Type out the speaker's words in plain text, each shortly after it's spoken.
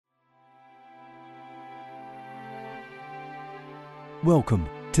Welcome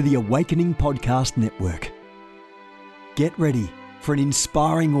to the Awakening Podcast Network. Get ready for an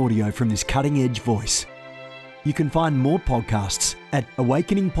inspiring audio from this cutting-edge voice. You can find more podcasts at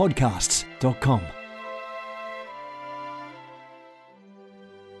awakeningpodcasts.com.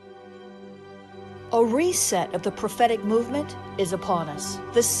 A reset of the prophetic movement is upon us.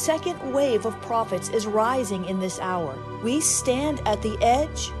 The second wave of prophets is rising in this hour. We stand at the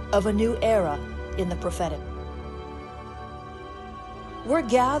edge of a new era in the prophetic. We're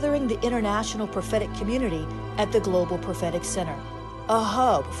gathering the international prophetic community at the Global Prophetic Center, a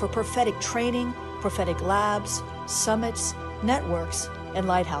hub for prophetic training, prophetic labs, summits, networks, and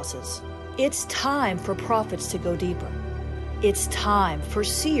lighthouses. It's time for prophets to go deeper. It's time for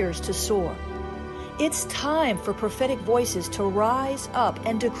seers to soar. It's time for prophetic voices to rise up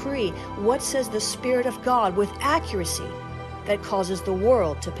and decree what says the Spirit of God with accuracy that causes the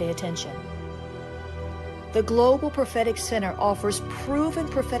world to pay attention. The Global Prophetic Center offers proven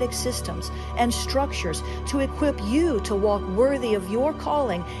prophetic systems and structures to equip you to walk worthy of your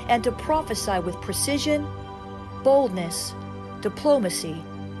calling and to prophesy with precision, boldness, diplomacy,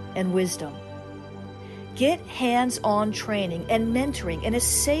 and wisdom. Get hands-on training and mentoring in a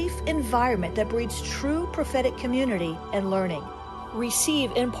safe environment that breeds true prophetic community and learning. Receive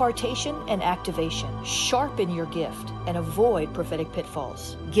impartation and activation. Sharpen your gift and avoid prophetic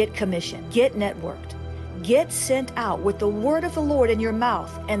pitfalls. Get commissioned. Get networked. Get sent out with the word of the Lord in your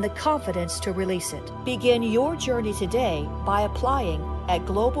mouth and the confidence to release it. Begin your journey today by applying at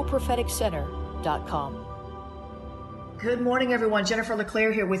globalpropheticcenter.com. Good morning, everyone. Jennifer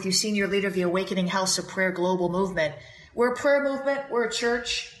LeClaire here with you, Senior Leader of the Awakening House of Prayer Global Movement. We're a prayer movement. We're a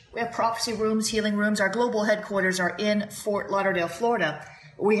church. We have prophecy rooms, healing rooms. Our global headquarters are in Fort Lauderdale, Florida.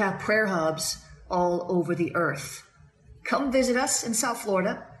 We have prayer hubs all over the earth. Come visit us in South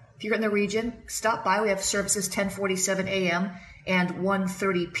Florida. If you're in the region, stop by. We have services 10:47 a.m. and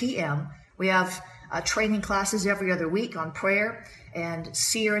 1:30 p.m. We have training classes every other week on prayer and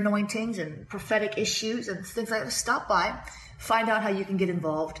seer anointings and prophetic issues and things like that. Stop by, find out how you can get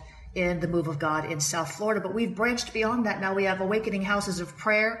involved in the move of God in South Florida. But we've branched beyond that. Now we have Awakening Houses of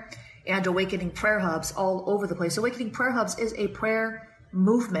Prayer and Awakening Prayer Hubs all over the place. Awakening Prayer Hubs is a prayer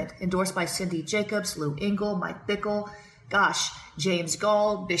movement endorsed by Cindy Jacobs, Lou Engle, Mike Bickle, James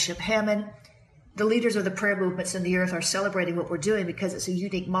Gall, Bishop Hammond. The leaders of the prayer movements in the earth are celebrating what we're doing because it's a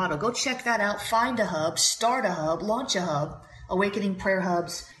unique model. Go check that out. Find a hub, start a hub, launch a hub.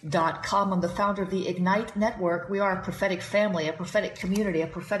 AwakeningPrayerHubs.com. I'm the founder of the Ignite Network. We are a prophetic family, a prophetic community, a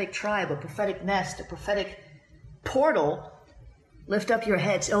prophetic tribe, a prophetic nest, a prophetic portal. Lift up your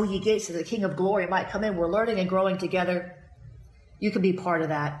heads, O ye gates, so the King of Glory might come in. We're learning and growing together. You can be part of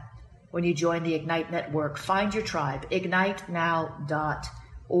that when you join the Ignite Network. Find your tribe,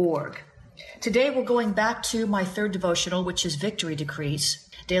 ignitenow.org. Today we're going back to my third devotional, which is Victory Decrees,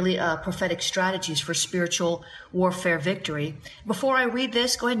 daily prophetic strategies for spiritual warfare victory. Before I read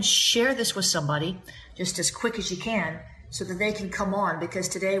this, go ahead and share this with somebody just as quick as you can so that they can come on, because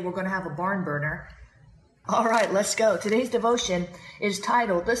today we're going to have a barn burner. All right, let's go. Today's devotion is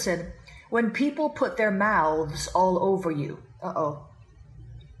titled, listen, When People Put Their Mouths All Over You.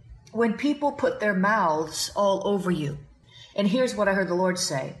 When people put their mouths all over you. And here's what I heard the Lord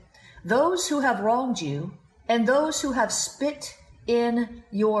say. Those who have wronged you, and those who have spit in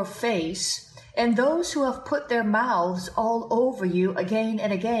your face, and those who have put their mouths all over you again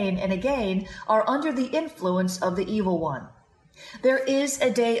and again and again, are under the influence of the evil one. There is a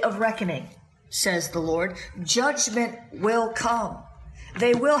day of reckoning, says the Lord. Judgment will come.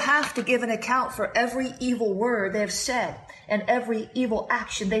 They will have to give an account for every evil word they have said and every evil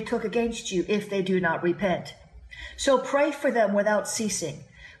action they took against you if they do not repent. So pray for them without ceasing.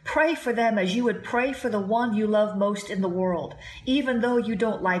 Pray for them as you would pray for the one you love most in the world, even though you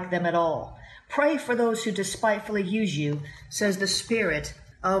don't like them at all. Pray for those who despitefully use you, says the Spirit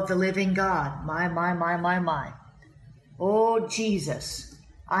of the living God. My. Oh, Jesus.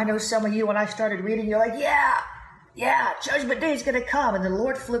 I know some of you, when I started reading, you're like, yeah, Judgment Day is going to come. And the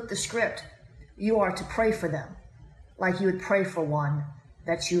Lord flipped the script. You are to pray for them like you would pray for one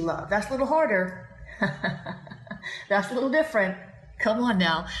that you love. That's a little harder. That's a little different. Come on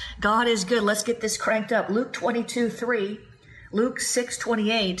now. God is good. Let's get this cranked up. Luke 22:3, Luke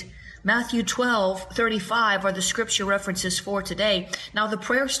 6:28, Matthew 12:35 are the scripture references for today. Now the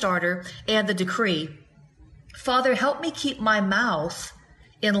prayer starter and the decree. Father, help me keep my mouth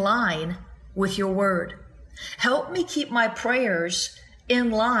in line with your word. Help me keep my prayers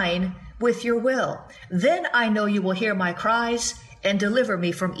in line with your will. Then I know you will hear my cries and deliver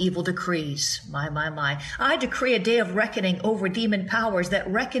me from evil decrees. My. I decree a day of reckoning over demon powers that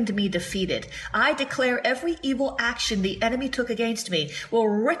reckoned me defeated. I declare every evil action the enemy took against me will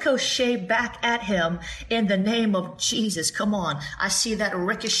ricochet back at him in the name of Jesus. Come on. I see that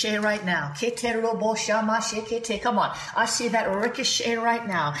ricochet right now. Come on. I see that ricochet right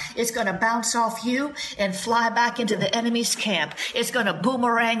now. It's going to bounce off you and fly back into the enemy's camp. It's going to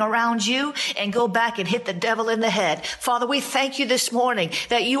boomerang around you and go back and hit the devil in the head. Father, we thank you this morning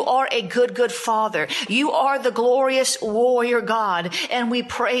that you are a good Father. You are the glorious warrior God, and we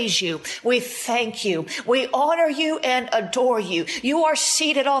praise you. We thank you. We honor you and adore you. You are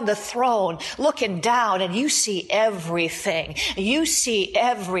seated on the throne, looking down, and you see everything. You see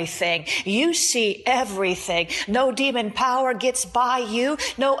everything. You see everything. No demon power gets by you.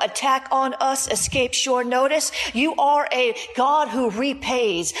 No attack on us escapes your notice. You are a God who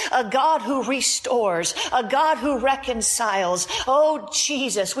repays, a God who restores, a God who reconciles. Oh,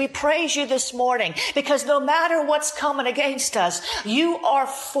 Jesus, we praise you this morning because no matter what's coming against us, you are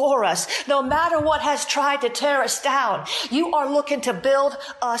for us. No matter what has tried to tear us down, you are looking to build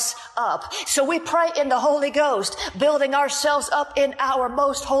us up. So we pray in the Holy Ghost, building ourselves up in our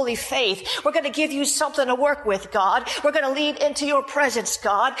most holy faith. We're going to give you something to work with, God. We're going to lean into your presence,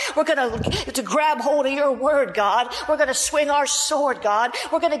 God. We're going to grab hold of your word, God. We're going to swing our sword, God.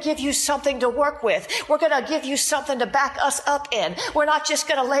 We're going to give you something to work with. We're going to give you something to back us up in. We're not just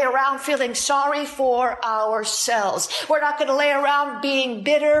going to lay around feeling sorry for ourselves. We're not going to lay around being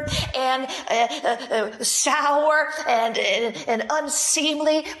bitter and sour and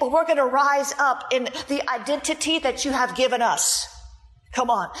unseemly, but we're going to rise up in the identity that you have given us. Come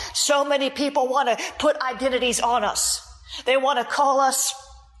on. So many people want to put identities on us. They want to call us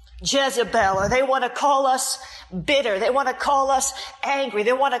Jezebel, or they want to call us bitter. They want to call us angry.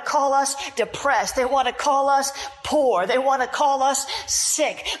 They want to call us depressed. They want to call us poor. They want to call us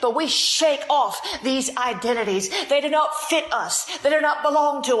sick. But we shake off these identities. They do not fit us. They do not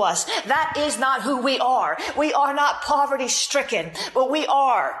belong to us. That is not who we are. We are not poverty stricken, but we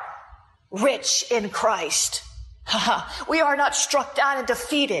are rich in Christ. We are not struck down and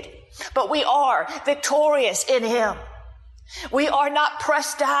defeated, but we are victorious in him. We are not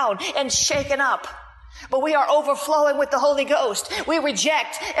pressed down and shaken up, but we are overflowing with the Holy Ghost. We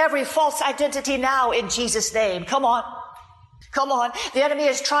reject every false identity now in Jesus' name. Come on. Come on. The enemy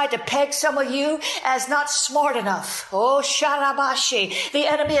has tried to peg some of you as not smart enough. Oh, sharabashi. The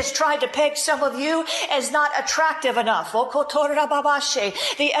enemy has tried to peg some of you as not attractive enough. Oh,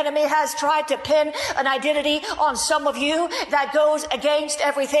 kotorababashi. The enemy has tried to pin an identity on some of you that goes against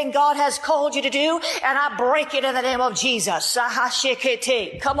everything God has called you to do, and I break it in the name of Jesus.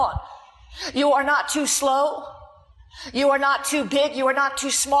 Sahashikete. Come on. You are not too slow. You are not too big. You are not too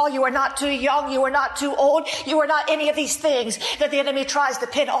small. You are not too young. You are not too old. You are not any of these things that the enemy tries to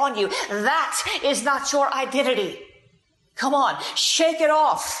pin on you. That is not your identity. Come on. Shake it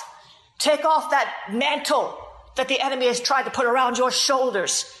off. Take off that mantle that the enemy has tried to put around your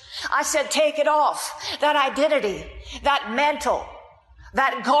shoulders. I said, take it off. That identity, that mantle,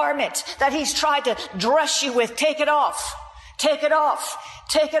 that garment that he's tried to dress you with. Take it off. Take it off.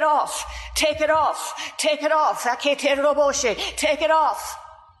 Take it off. Take it off. Take it off. Take it off.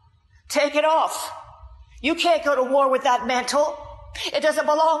 Take it off. You can't go to war with that mantle. It doesn't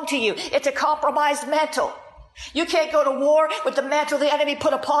belong to you. It's a compromised mantle. You can't go to war with the mantle the enemy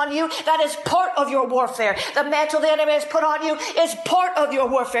put upon you. That is part of your warfare. The mantle the enemy has put on you is part of your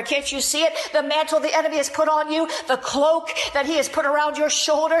warfare. Can't you see it? The mantle the enemy has put on you, the cloak that he has put around your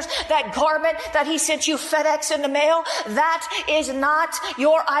shoulders, that garment that he sent you FedEx in the mail, that is not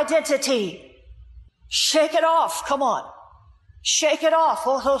your identity. Shake it off. Come on. Shake it off.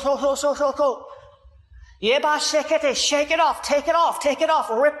 Shake it off. Take it off. Take it off.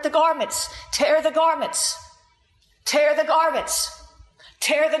 Rip the garments. Tear the garments. Tear the garments.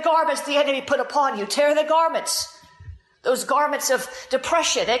 Tear the garments the enemy put upon you. Tear the garments. Those garments of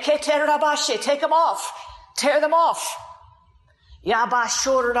depression. Take them off. Tear them off. You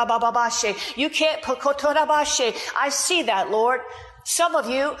can't put. I see that, Lord. Some of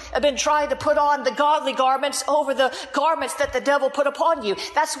you have been trying to put on the godly garments over the garments that the devil put upon you.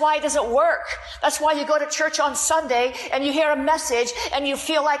 That's why it doesn't work. That's why you go to church on Sunday and you hear a message and you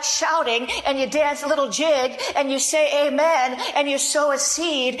feel like shouting and you dance a little jig and you say amen and you sow a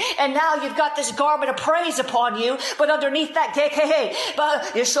seed, and now you've got this garment of praise upon you, but underneath that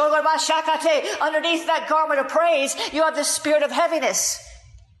underneath that garment of praise, you have the spirit of heaviness.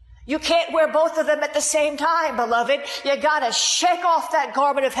 You can't wear both of them at the same time, beloved. You gotta shake off that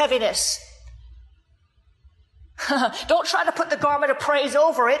garment of heaviness. Don't try to put the garment of praise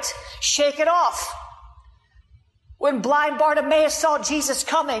over it. Shake it off. When blind Bartimaeus saw Jesus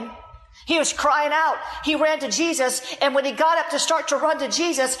coming, he was crying out. He ran to Jesus, and when he got up to start to run to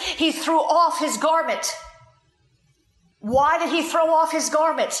Jesus, he threw off his garment. Why did he throw off his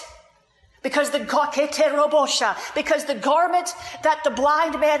garment? Because the garment that the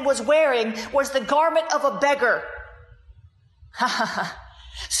blind man was wearing was the garment of a beggar.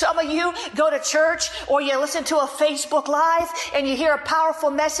 Some of you go to church or you listen to a Facebook Live and you hear a powerful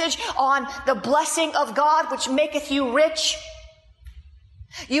message on the blessing of God which maketh you rich.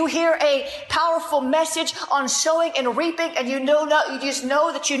 You hear a powerful message on sowing and reaping, and you just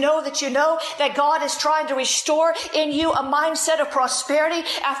know that God is trying to restore in you a mindset of prosperity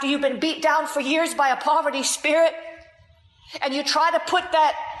after you've been beat down for years by a poverty spirit. And you try to put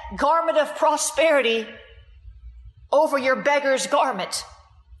that garment of prosperity over your beggar's garment.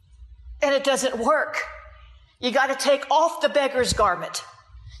 And it doesn't work. You got to take off the beggar's garment.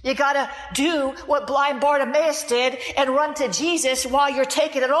 You got to do what blind Bartimaeus did and run to Jesus while you're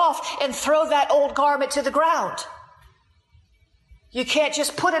taking it off and throw that old garment to the ground. You can't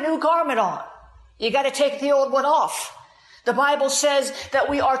just put a new garment on. You got to take the old one off. The Bible says that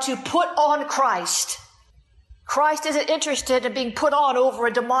we are to put on Christ. Christ isn't interested in being put on over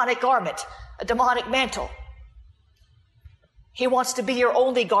a demonic garment, a demonic mantle. He wants to be your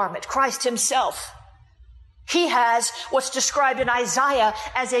only garment, Christ himself. He has what's described in Isaiah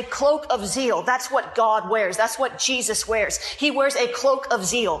as a cloak of zeal. That's what God wears. That's what Jesus wears. He wears a cloak of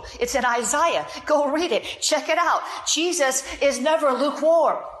zeal. It's in Isaiah. Go read it. Check it out. Jesus is never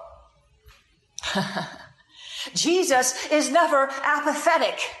lukewarm. Jesus is never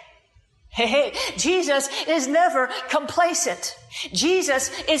apathetic. Hey, Jesus is never complacent.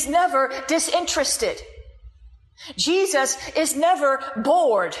 Jesus is never disinterested. Jesus is never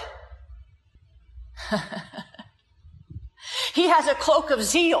bored. He has a cloak of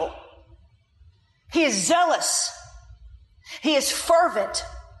zeal. He is zealous. He is fervent.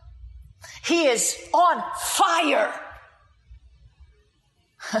 He is on fire.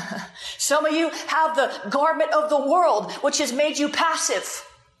 Some of you have the garment of the world, which has made you passive.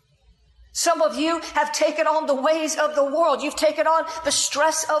 Some of you have taken on the ways of the world. You've taken on the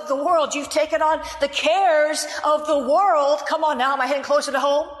stress of the world. You've taken on the cares of the world. Come on now, am I heading closer to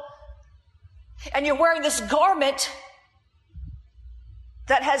home? And you're wearing this garment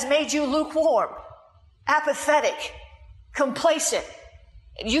that has made you lukewarm, apathetic, complacent.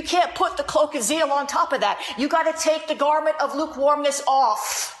 You can't put the cloak of zeal on top of that. You got to take the garment of lukewarmness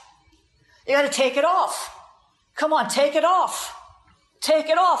off. You got to take it off. Come on, take it off. Take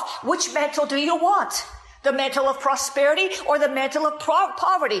it off. Which mantle do you want? The mantle of prosperity or the mantle of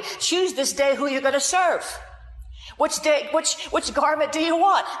poverty? Choose this day who you're going to serve. Which garment do you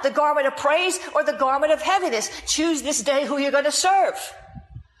want? The garment of praise or the garment of heaviness? Choose this day who you're going to serve.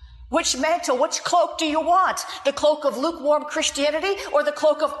 Which mantle, which cloak do you want? The cloak of lukewarm Christianity or the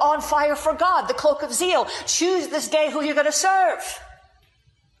cloak of on fire for God, the cloak of zeal? Choose this day who you're going to serve.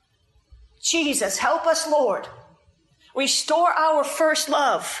 Jesus, help us, Lord. Restore our first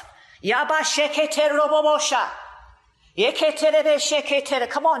love. Come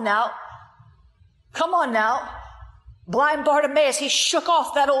on now. Come on now. Blind Bartimaeus, he shook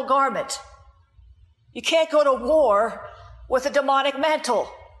off that old garment. You can't go to war with a demonic mantle,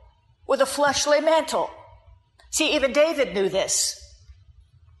 with a fleshly mantle. See, even David knew this.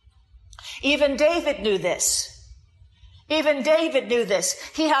 Even David knew this. Even David knew this.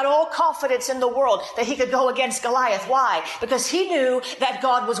 He had all confidence in the world that he could go against Goliath. Why? Because he knew that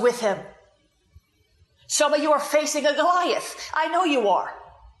God was with him. Some of you are facing a Goliath. I know you are.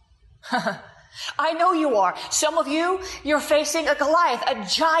 I know you are. Some of you, you're facing a Goliath, a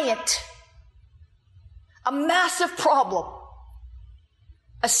giant, a massive problem,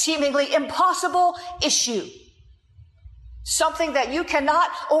 a seemingly impossible issue, something that you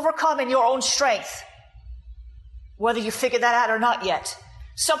cannot overcome in your own strength, whether you figure that out or not yet.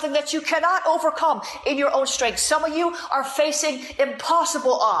 Something that you cannot overcome in your own strength. Some of you are facing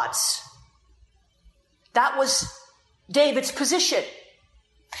impossible odds. That was David's position.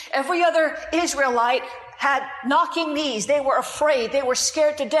 Every other Israelite had knocking knees. They were afraid. They were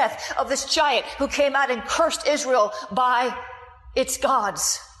scared to death of this giant who came out and cursed Israel by its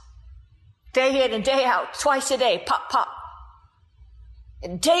gods. Day in and day out, twice a day, pop, pop.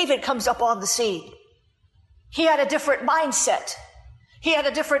 And David comes up on the scene. He had a different mindset. He had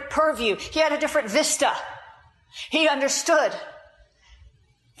a different purview. He had a different vista. He understood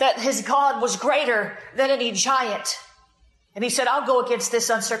that his God was greater than any giant. And he said, I'll go against this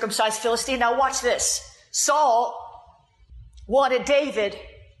uncircumcised Philistine. Now watch this. Saul wanted David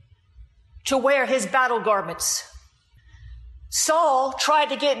to wear his battle garments. Saul tried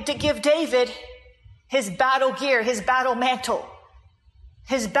to give David his battle gear, his battle mantle,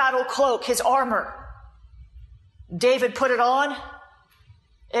 his battle cloak, his armor. David put it on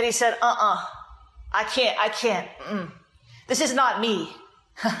and he said, I can't. This is not me.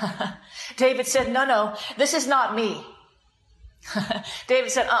 David said, no, this is not me.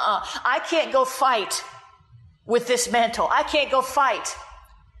 David said, I can't go fight with this mantle. I can't go fight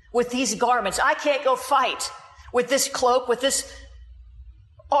with these garments. I can't go fight with this cloak, with this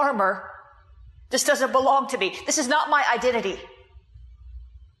armor. This doesn't belong to me. This is not my identity.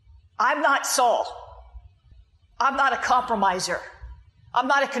 I'm not Saul. I'm not a compromiser. I'm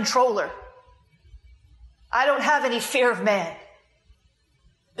not a controller. I don't have any fear of man.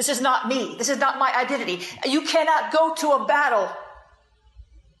 This is not me. This is not my identity. You cannot go to a battle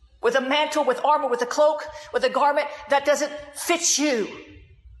with a mantle, with armor, with a cloak, with a garment that doesn't fit you.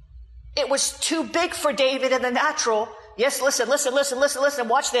 It was too big for David in the natural. Yes, listen.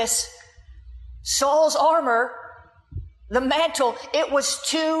 Watch this. Saul's armor, the mantle, it was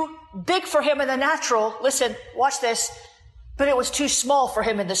too big for him in the natural. Listen, watch this. But it was too small for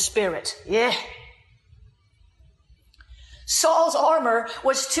him in the spirit. Yeah. Saul's armor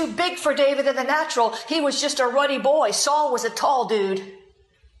was too big for David in the natural. He was just a ruddy boy. Saul was a tall dude.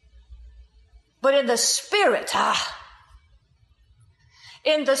 But in the spirit,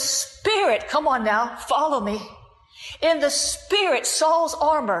 come on now, follow me. In the spirit, Saul's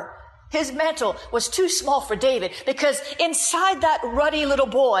armor, his mantle was too small for David because inside that ruddy little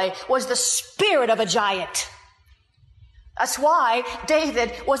boy was the spirit of a giant. That's why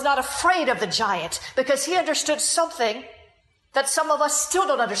David was not afraid of the giant, because he understood something that some of us still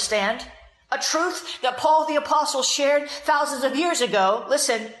don't understand. A truth that Paul the Apostle shared thousands of years ago.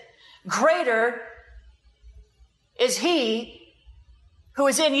 Listen, greater is he who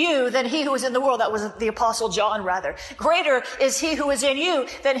is in you than he who is in the world. That was the Apostle John, rather. Greater is he who is in you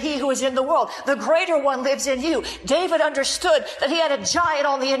than he who is in the world. The greater one lives in you. David understood that he had a giant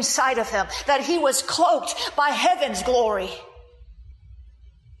on the inside of him, that he was cloaked by heaven's glory.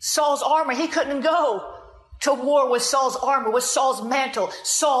 Saul's armor, he couldn't go to war with Saul's armor, with Saul's mantle,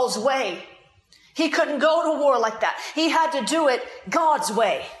 Saul's way. He couldn't go to war like that. He had to do it God's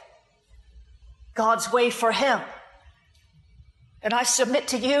way. God's way for him. And I submit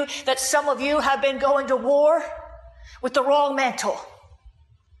to you that some of you have been going to war with the wrong mantle.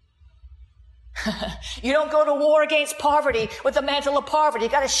 You don't go to war against poverty with the mantle of poverty.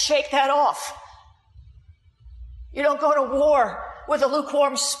 You got to shake that off. You don't go to war with a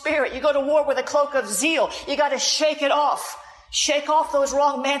lukewarm spirit. You go to war with a cloak of zeal. You got to shake it off. Shake off those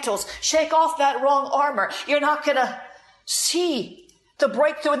wrong mantles. Shake off that wrong armor. You're not going to see the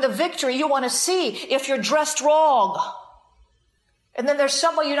breakthrough and the victory you want to see if you're dressed wrong. And then there's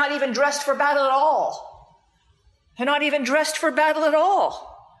some of you not even dressed for battle at all. You're not even dressed for battle at all.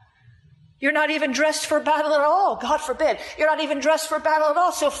 You're not even dressed for battle at all. God forbid. You're not even dressed for battle at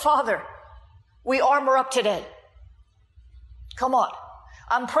all. So Father, we armor up today. Come on.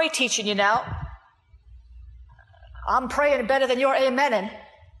 I'm pray teaching you now. I'm praying better than you're amening.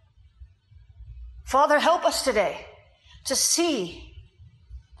 Father, help us today to see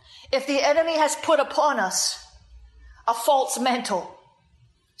if the enemy has put upon us a false mantle.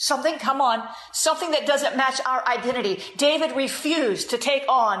 Something that doesn't match our identity. David refused to take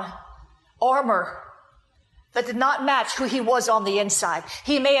on armor that did not match who he was on the inside.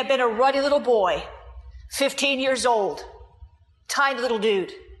 He may have been a ruddy little boy, 15 years old, tiny little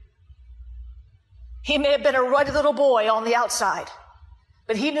dude. He may have been a ruddy little boy on the outside,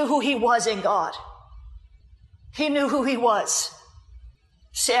 but he knew who he was in God. He knew who he was.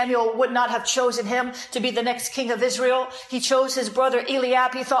 Samuel would not have chosen him to be the next king of Israel. He chose his brother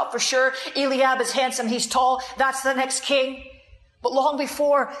Eliab. He thought for sure, Eliab is handsome, he's tall, that's the next king. But long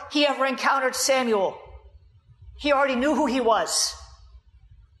before he ever encountered Samuel, he already knew who he was.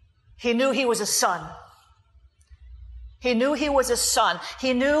 He knew he was a son. He knew he was a son.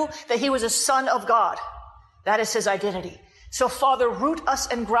 He knew that he was a son of God. That is his identity. So Father, root us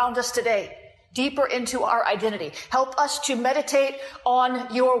and ground us today deeper into our identity. Help us to meditate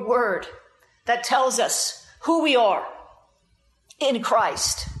on your word that tells us who we are in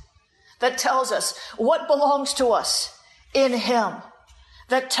Christ, that tells us what belongs to us in him,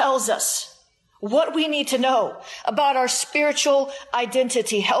 that tells us what we need to know about our spiritual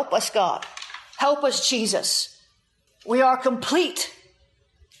identity. Help us, God. Help us, Jesus. We are complete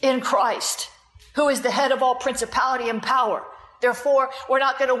in Christ, who is the head of all principality and power. Therefore, we're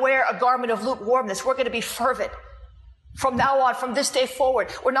not going to wear a garment of lukewarmness. We're going to be fervent. From now on, from this day forward,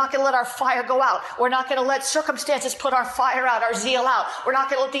 we're not going to let our fire go out. We're not going to let circumstances put our fire out, our zeal out. We're not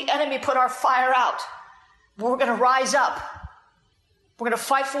going to let the enemy put our fire out. We're going to rise up. We're going to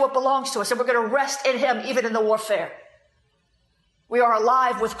fight for what belongs to us, and we're going to rest in him even in the warfare. We are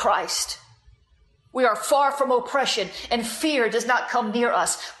alive with Christ. We are far from oppression, and fear does not come near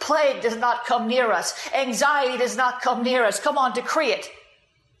us. Plague does not come near us. Anxiety does not come near us. Come on, decree it.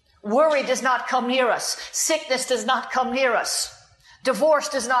 Worry does not come near us. Sickness does not come near us. Divorce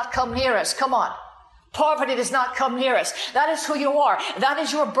does not come near us. Come on. Poverty does not come near us. That is who you are. That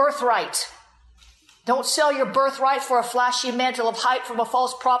is your birthright. Don't sell your birthright for a flashy mantle of hype from a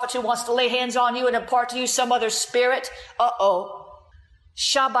false prophet who wants to lay hands on you and impart to you some other spirit. Uh-oh.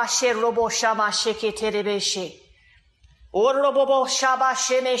 Shabashe robo shabasheke terebeshe. Orobobo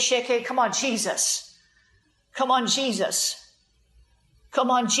shabasheme sheke. Come on, Jesus. Come on, Jesus. Come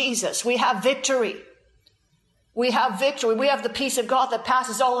on, Jesus. We have victory. We have victory. We have the peace of God that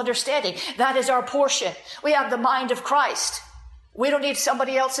passes all understanding. That is our portion. We have the mind of Christ. We don't need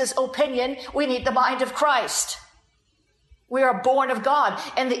somebody else's opinion. We need the mind of Christ. We are born of God,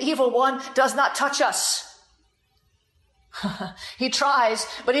 and the evil one does not touch us. He tries,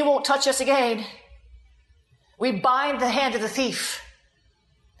 but he won't touch us again. We bind the hand of the thief.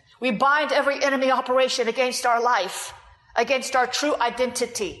 We bind every enemy operation against our life, against our true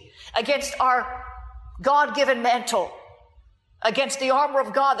identity, against our God-given mantle, against the armor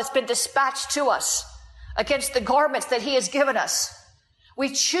of God that's been dispatched to us, against the garments that he has given us. We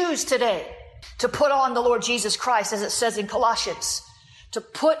choose today to put on the Lord Jesus Christ, as it says in Colossians, to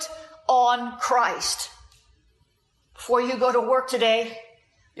put on Christ. Before you go to work today,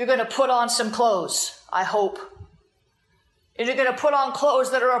 you're going to put on some clothes, I hope. And you're going to put on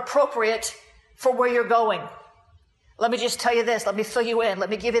clothes that are appropriate for where you're going. Let me just tell you this. Let me fill you in. Let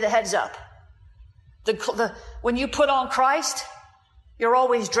me give you the heads up. When you put on Christ, you're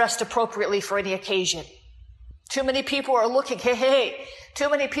always dressed appropriately for any occasion. Too many people are looking, too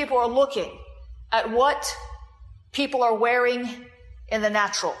many people are looking at what people are wearing in the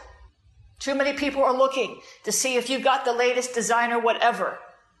natural. Too many people are looking to see if you've got the latest designer whatever,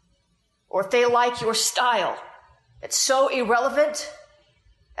 or if they like your style. It's so irrelevant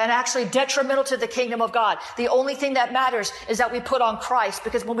and actually detrimental to the kingdom of God. The only thing that matters is that we put on Christ,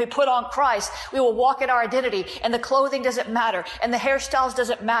 because when we put on Christ, we will walk in our identity, and the clothing doesn't matter, and the hairstyles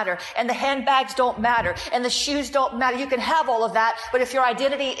doesn't matter, and the handbags don't matter, and the shoes don't matter. You can have all of that, but if your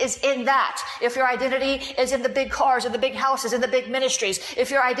identity is in that, if your identity is in the big cars and the big houses and the big ministries, if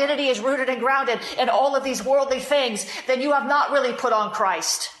your identity is rooted and grounded in all of these worldly things, then you have not really put on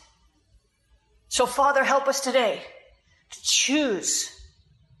Christ. So Father, help us today to choose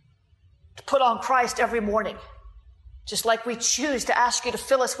to put on Christ every morning. Just like we choose to ask you to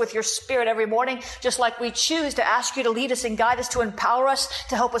fill us with your Spirit every morning, just like we choose to ask you to lead us and guide us, to empower us,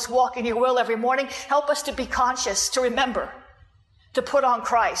 to help us walk in your will every morning, help us to be conscious, to remember, to put on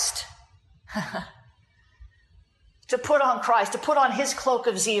Christ. To put on Christ, to put on his cloak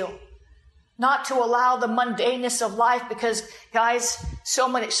of zeal. Not to allow the mundaneness of life, because, guys, so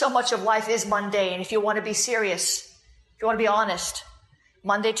much of life is mundane. If you want to be serious, if you want to be honest.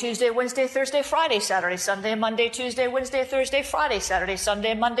 Monday, Tuesday, Wednesday, Thursday, Friday, Saturday, Sunday, Monday, Tuesday, Wednesday, Thursday, Friday, Saturday,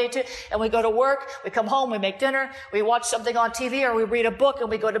 Sunday, Monday, and we go to work, we come home, we make dinner, we watch something on TV, or we read a book, and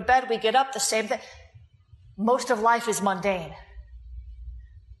we go to bed, we get up, the same thing. Most of life is mundane.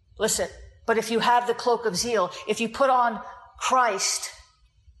 Listen, but if you have the cloak of zeal, if you put on Christ,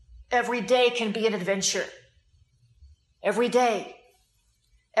 every day can be an adventure. Every day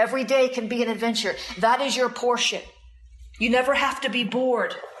can be an adventure. That is your portion. You never have to be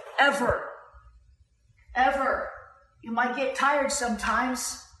bored, ever. Ever. You might get tired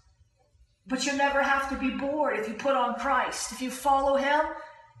sometimes, but you never have to be bored if you put on Christ. If you follow him,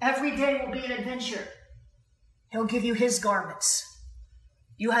 every day will be an adventure. He'll give you his garments.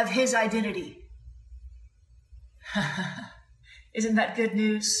 You have his identity. Isn't that good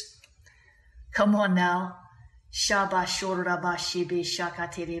news? Come on now.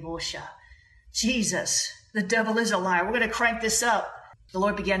 Jesus. The devil is a liar. We're going to crank this up. The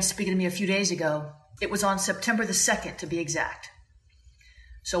Lord began speaking to me a few days ago. It was on September the 2nd, to be exact.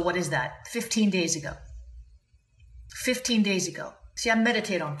 So what is that? 15 days ago. 15 days ago. See, I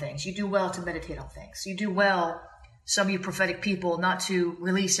meditate on things. You do well to meditate on things. You do well, some of you prophetic people, not to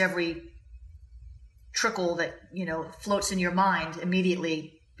release every trickle that, floats in your mind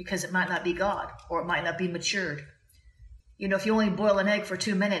immediately, because it might not be God, or it might not be matured. If you only boil an egg for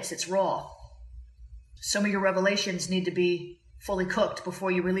 2 minutes, it's raw. Some of your revelations need to be fully cooked before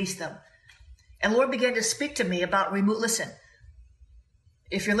you release them. And the Lord began to speak to me about listen.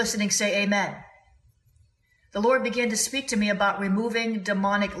 If you're listening, say amen. The Lord began to speak to me about removing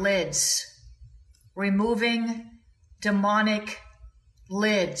demonic lids. Removing demonic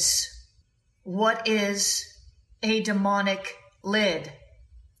lids. What is a demonic Lid.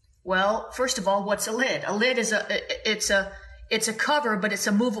 Well, first of all, what's a lid? A lid is it's a cover, but it's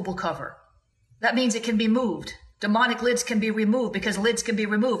a movable cover. That means it can be moved. Demonic lids can be removed because lids can be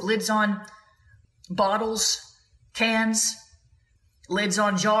removed. Lids on bottles, cans, lids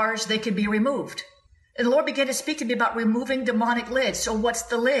on jars, they can be removed. And the Lord began to speak to me about removing demonic lids. So what's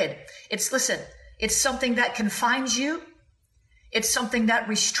the lid? It's something that confines you. It's something that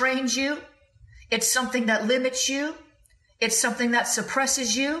restrains you. It's something that limits you. It's something that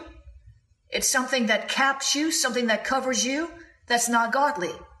suppresses you. It's something that caps you, something that covers you. That's not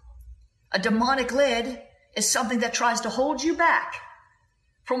godly. A demonic lid is something that tries to hold you back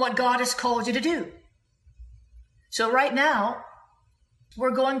from what God has called you to do. So right now,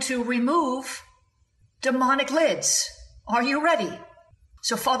 we're going to remove demonic lids. Are you ready?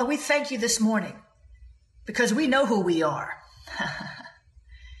 So Father, we thank you this morning because we know who we are.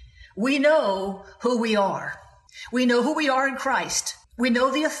 We know who we are. We know who we are in Christ. We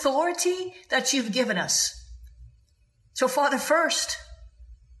know the authority that you've given us. So Father, first,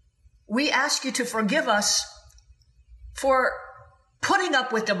 we ask you to forgive us for putting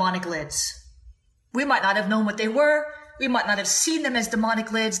up with demonic lids. We might not have known what they were. We might not have seen them as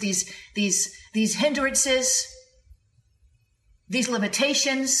demonic lids, these hindrances, these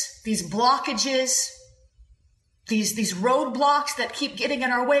limitations, these blockages, these roadblocks that keep getting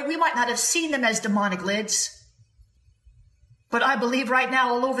in our way. We might not have seen them as demonic lids. But I believe right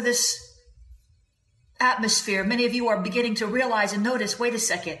now all over this atmosphere, many of you are beginning to realize and notice, wait a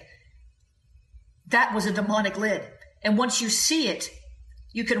second, that was a demonic lid. And once you see it,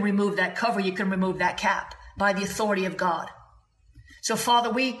 you can remove that cover, you can remove that cap by the authority of God. So Father,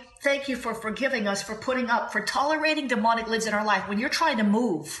 we thank you for forgiving us, for tolerating demonic lids in our life. When you're trying to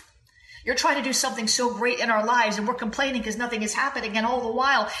move, you're trying to do something so great in our lives and we're complaining because nothing is happening. And all the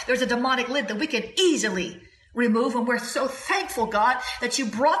while, there's a demonic lid that we could easily remove. And we're so thankful, God, that you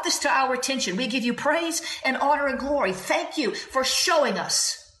brought this to our attention. We give you praise and honor and glory. Thank you for showing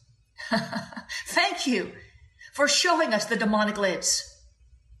us. Thank you for showing us the demonic lids,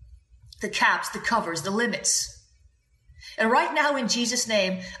 the caps, the covers, the limits. And right now in Jesus'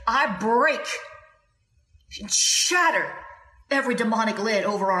 name, I break and shatter every demonic lid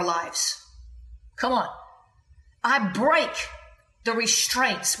over our lives. Come on. I break the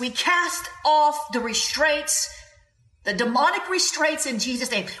restraints. We cast off the restraints, the demonic restraints in Jesus'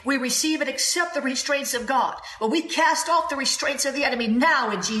 name. We receive and accept the restraints of God. But we cast off the restraints of the enemy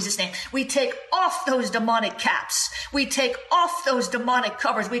now in Jesus' name. We take off those demonic caps. We take off those demonic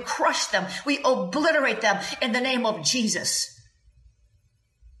covers. We crush them. We obliterate them in the name of Jesus.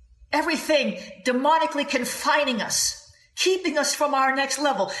 Everything demonically confining us, keeping us from our next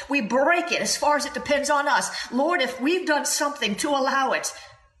level, we break it as far as it depends on us. Lord, if we've done something to allow it,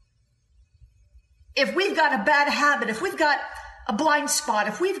 if we've got a bad habit, if we've got a blind spot,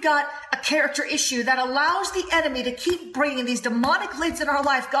 if we've got a character issue that allows the enemy to keep bringing these demonic lids in our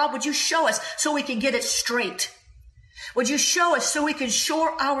life, God, would you show us so we can get it straight? Would you show us so we can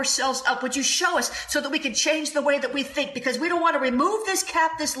shore ourselves up? Would you show us so that we can change the way that we think? Because we don't want to remove this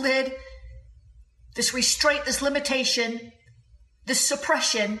cap, this lid, this restraint, this limitation, this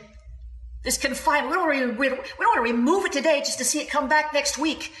suppression, this confinement. We don't want to remove it today just to see it come back next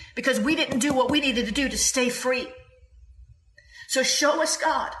week because we didn't do what we needed to do to stay free. So show us,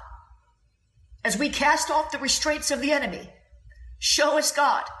 God, as we cast off the restraints of the enemy, show us,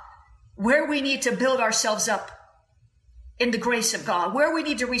 God, where we need to build ourselves up in the grace of God, where we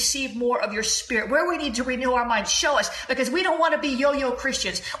need to receive more of your spirit, where we need to renew our minds. Show us, because we don't want to be yo-yo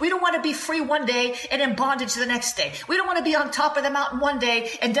Christians. We don't want to be free one day and in bondage the next day. We don't want to be on top of the mountain one day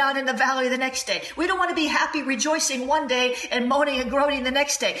and down in the valley the next day. We don't want to be happy, rejoicing one day and moaning and groaning the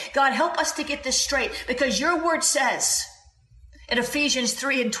next day. God, help us to get this straight, because your word says in Ephesians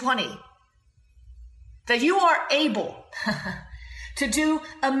 3:20 that you are able to do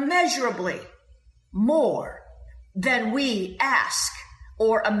immeasurably more than we ask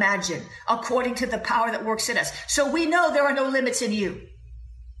or imagine, according to the power that works in us. So we know there are no limits in you.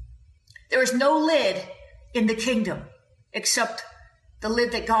 There is no lid in the kingdom except the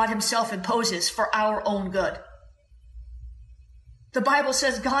lid that God himself imposes for our own good. The Bible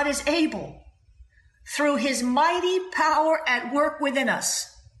says God is able, through his mighty power at work within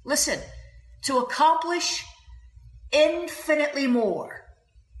us, listen, to accomplish infinitely more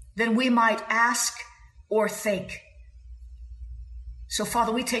than we might ask or think. So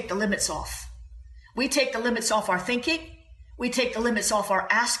Father, we take the limits off. We take the limits off our thinking. We take the limits off our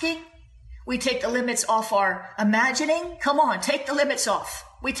asking. We take the limits off our imagining. Come on, take the limits off.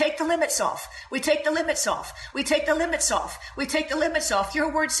 We take the limits off. We take the limits off. We take the limits off. We take the limits off. Your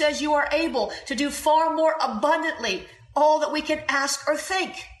word says you are able to do far more abundantly all that we can ask or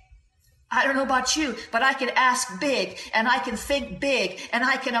think. I don't know about you, but I can ask big, and I can think big, and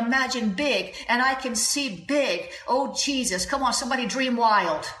I can imagine big, and I can see big. Oh, Jesus. Come on, somebody dream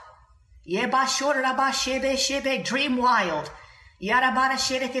wild. Dream wild.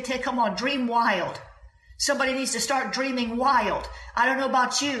 Come on, dream wild. Somebody needs to start dreaming wild. I don't know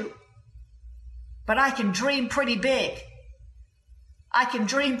about you, but I can dream pretty big. I can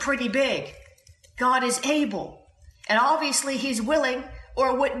dream pretty big. God is able. And obviously he's willing,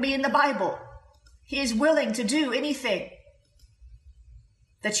 or it wouldn't be in the Bible. He is willing to do anything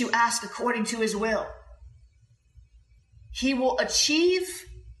that you ask according to his will. He will achieve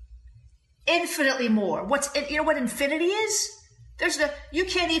infinitely more. You know what infinity is? You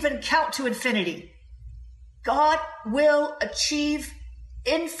can't even count to infinity. God will achieve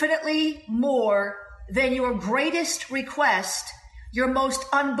infinitely more than your greatest request, your most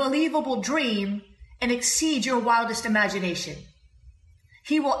unbelievable dream, and exceed your wildest imagination.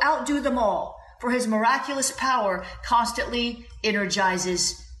 He will outdo them all, for his miraculous power constantly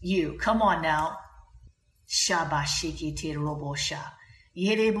energizes you. Come on now. Jesus,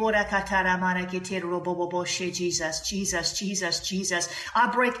 Jesus, Jesus, Jesus.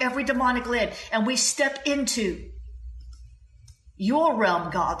 I break every demonic lid and we step into your realm,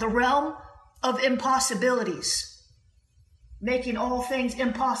 God, the realm of impossibilities, making all things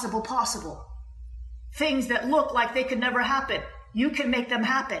impossible possible. Things that look like they could never happen. You can make them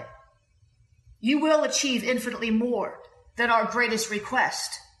happen. You will achieve infinitely more than our greatest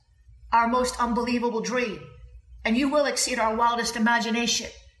request, our most unbelievable dream. And you will exceed our wildest imagination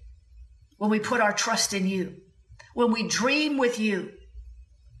when we put our trust in you, when we dream with you,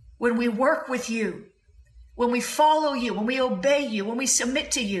 when we work with you, when we follow you, when we obey you, when we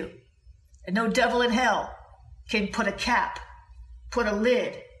submit to you. And no devil in hell can put a cap, put a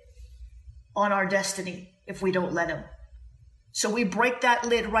lid on our destiny if we don't let him. So we break that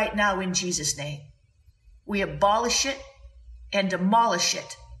lid right now in Jesus' name. We abolish it and demolish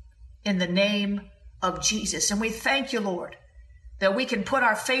it in the name of Jesus. And we thank you, Lord, that we can put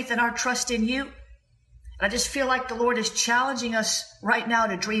our faith and our trust in you. And I just feel like the Lord is challenging us right now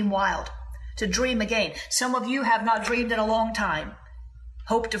to dream wild, to dream again. Some of you have not dreamed in a long time.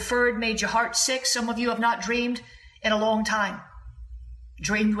 Hope deferred made your heart sick. Some of you have not dreamed in a long time.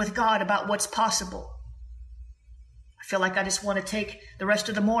 Dreamed with God about what's possible. I feel like I just want to take the rest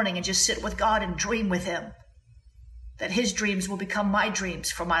of the morning and just sit with God and dream with him, that his dreams will become my dreams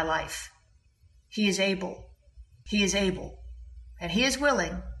for my life. He is able. He is able. And he is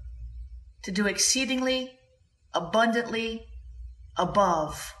willing to do exceedingly, abundantly,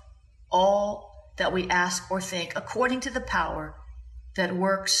 above all that we ask or think, according to the power that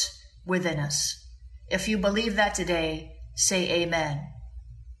works within us. If you believe that today, say amen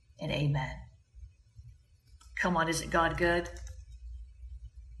and amen. Come on, isn't God good?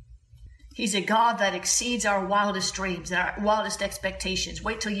 He's a God that exceeds our wildest dreams and our wildest expectations.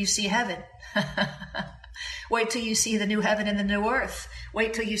 Wait till you see heaven. Wait till you see the new heaven and the new earth.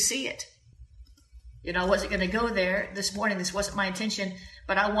 Wait till you see it. You know, I wasn't going to go there this morning. This wasn't my intention,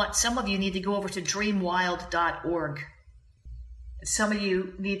 but some of you need to go over to dreamwild.org. Some of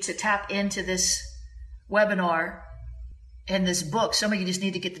you need to tap into this webinar and this book. Some of you just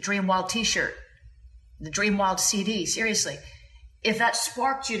need to get the Dream Wild t-shirt, the Dream Wild CD. Seriously. If that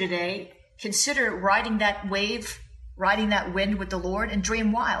sparked you today, consider riding that wave, riding that wind with the Lord, and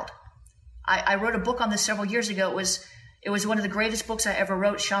dream wild. I wrote a book on this several years ago. It was one of the greatest books I ever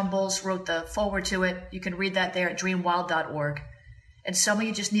wrote. Sean Bowles wrote the foreword to it. You can read that there at dreamwild.org. And some of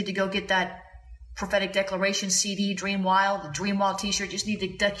you just need to go get that prophetic declaration CD, Dream Wild, the Dream Wild t-shirt. Just need to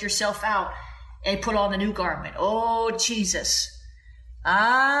deck yourself out and put on the new garment. Oh, Jesus.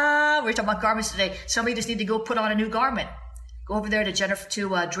 We're talking about garments today. Some of you just need to go put on a new garment. Go over there to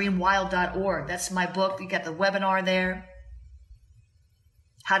dreamwild.org. That's my book. You got the webinar there.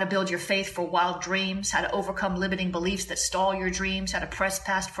 How to build your faith for wild dreams, how to overcome limiting beliefs that stall your dreams, how to press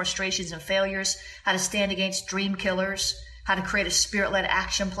past frustrations and failures, how to stand against dream killers, how to create a spirit-led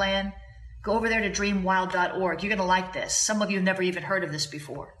action plan. Go over there to dreamwild.org. You're going to like this. Some of you have never even heard of this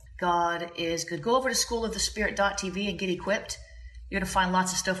before. God is good. Go over to schoolofthespirit.tv and get equipped. You're going to find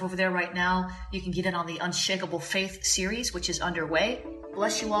lots of stuff over there right now. You can get in on the Unshakable Faith series, which is underway.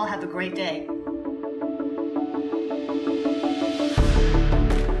 Bless you all. Have a great day.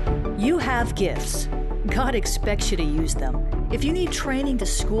 You have gifts. God expects you to use them. If you need training to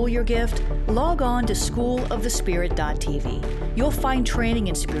school your gift, log on to schoolofthespirit.tv. You'll find training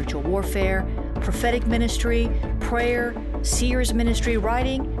in spiritual warfare, prophetic ministry, prayer, seers ministry,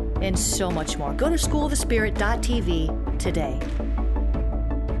 writing, and so much more. Go to schoolofthespirit.tv today.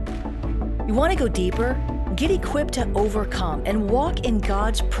 You want to go deeper? Get equipped to overcome and walk in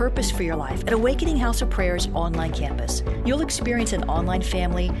God's purpose for your life at Awakening House of Prayer's online campus. You'll experience an online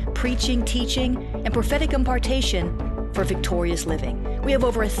family, preaching, teaching, and prophetic impartation for victorious living. We have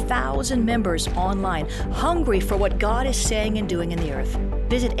over 1,000 members online, hungry for what God is saying and doing in the earth.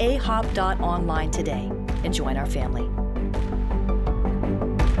 Visit ahop.online today and join our family.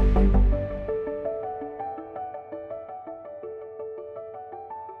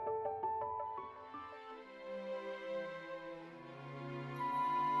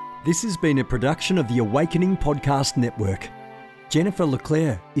 This has been a production of the Awakening Podcast Network. Jennifer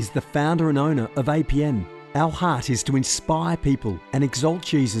LeClaire is the founder and owner of APN. Our heart is to inspire people and exalt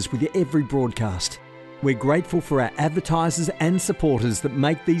Jesus with every broadcast. We're grateful for our advertisers and supporters that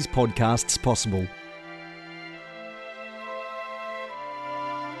make these podcasts possible.